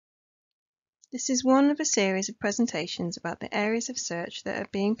This is one of a series of presentations about the areas of search that are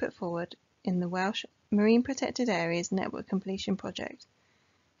being put forward in the Welsh Marine Protected Areas Network Completion Project.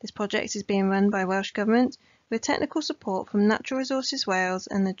 This project is being run by Welsh Government with technical support from Natural Resources Wales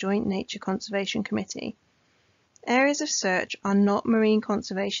and the Joint Nature Conservation Committee. Areas of search are not marine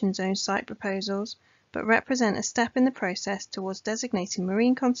conservation zone site proposals, but represent a step in the process towards designating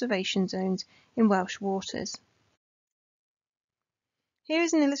marine conservation zones in Welsh waters. Here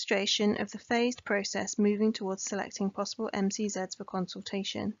is an illustration of the phased process moving towards selecting possible MCZs for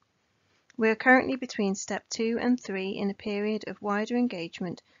consultation. We are currently between step 2 and 3 in a period of wider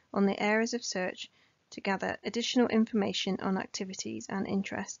engagement on the areas of search to gather additional information on activities and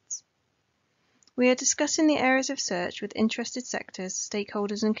interests. We are discussing the areas of search with interested sectors,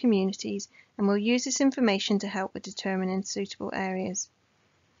 stakeholders and communities, and will use this information to help with determining suitable areas.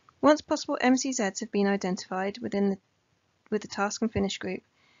 Once possible MCZs have been identified with the Task and Finish group,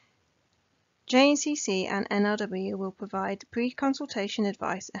 JNCC and NRW will provide pre-consultation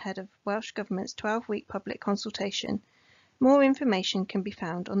advice ahead of Welsh Government's 12-week public consultation. More information can be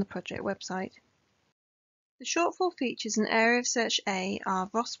found on the project website. The shortfall features in Area of Search A are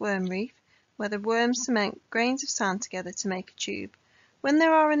Ross Worm Reef, where the worms cement grains of sand together to make a tube. When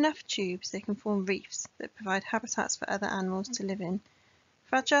there are enough tubes, they can form reefs that provide habitats for other animals to live in.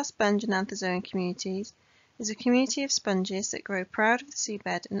 Fragile sponge and anthozoan communities is a community of sponges that grow proud of the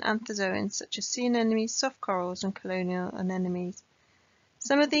seabed and anthozoans such as sea anemones, soft corals and colonial anemones.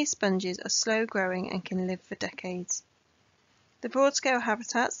 Some of these sponges are slow growing and can live for decades. The broad-scale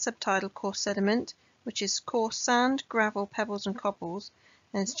habitats, subtidal coarse sediment, which is coarse sand, gravel, pebbles and cobbles,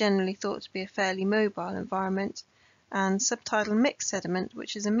 and is generally thought to be a fairly mobile environment, and subtidal mixed sediment,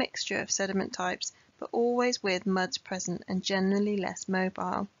 which is a mixture of sediment types but always with muds present and generally less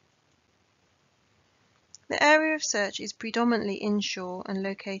mobile. The area of search is predominantly inshore and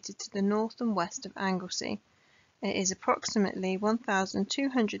located to the north and west of Anglesey. It is approximately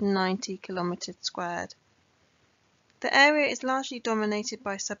 1,290 kilometres squared. The area is largely dominated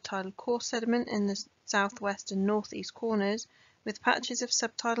by subtidal coarse sediment in the southwest and northeast corners, with patches of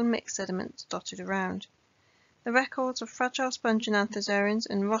subtidal mixed sediments dotted around. The records of fragile sponge and anthozoans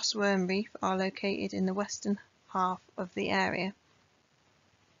and Ross Worm Reef are located in the western half of the area.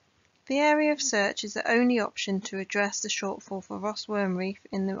 The area of search is the only option to address the shortfall for Ross Worm Reef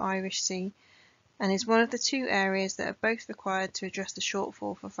in the Irish Sea, and is one of the two areas that are both required to address the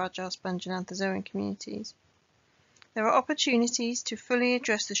shortfall for fragile sponge and anthozoan communities. There are opportunities to fully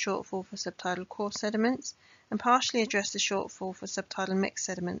address the shortfall for subtidal coarse sediments and partially address the shortfall for subtidal mixed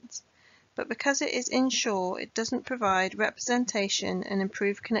sediments, but because it is inshore, it doesn't provide representation and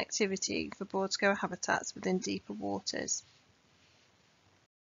improved connectivity for broad-scale habitats within deeper waters.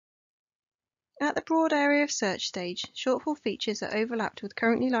 At the broad area of search stage, shortfall features that overlapped with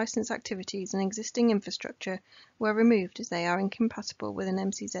currently licensed activities and existing infrastructure were removed as they are incompatible with an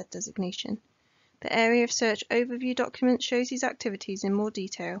MCZ designation. The area of search overview document shows these activities in more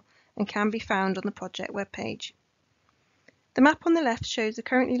detail and can be found on the project webpage. The map on the left shows the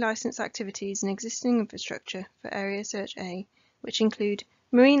currently licensed activities and existing infrastructure for Area Search A, which include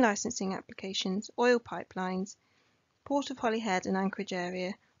marine licensing applications, oil pipelines, Port of Holyhead and Anchorage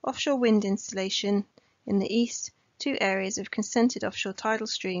area, offshore wind installation in the east, 2 areas of consented offshore tidal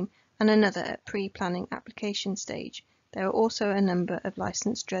stream and another at pre-planning application stage. There are also a number of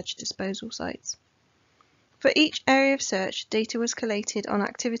licensed dredge disposal sites. For each area of search, data was collated on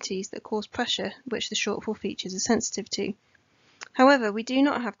activities that cause pressure, which the shortfall features are sensitive to. However, we do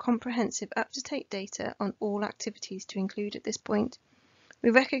not have comprehensive up-to-date data on all activities to include at this point.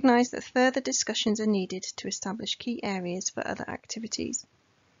 We recognise that further discussions are needed to establish key areas for other activities.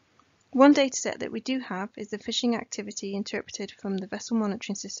 One dataset that we do have is the fishing activity interpreted from the vessel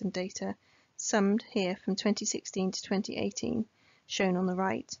monitoring system data, summed here from 2016 to 2018, shown on the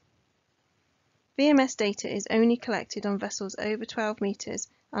right. VMS data is only collected on vessels over 12 metres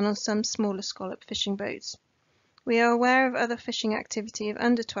and on some smaller scallop fishing boats. We are aware of other fishing activity of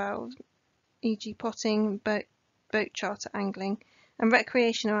under 12, e.g. potting, boat charter angling, and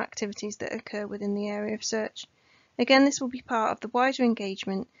recreational activities that occur within the area of search. Again, this will be part of the wider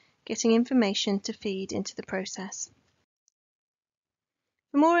engagement, getting information to feed into the process.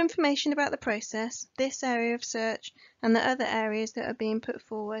 For more information about the process, this area of search, and the other areas that are being put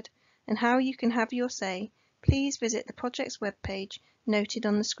forward, and how you can have your say, please visit the project's webpage noted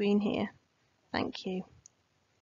on the screen here. Thank you.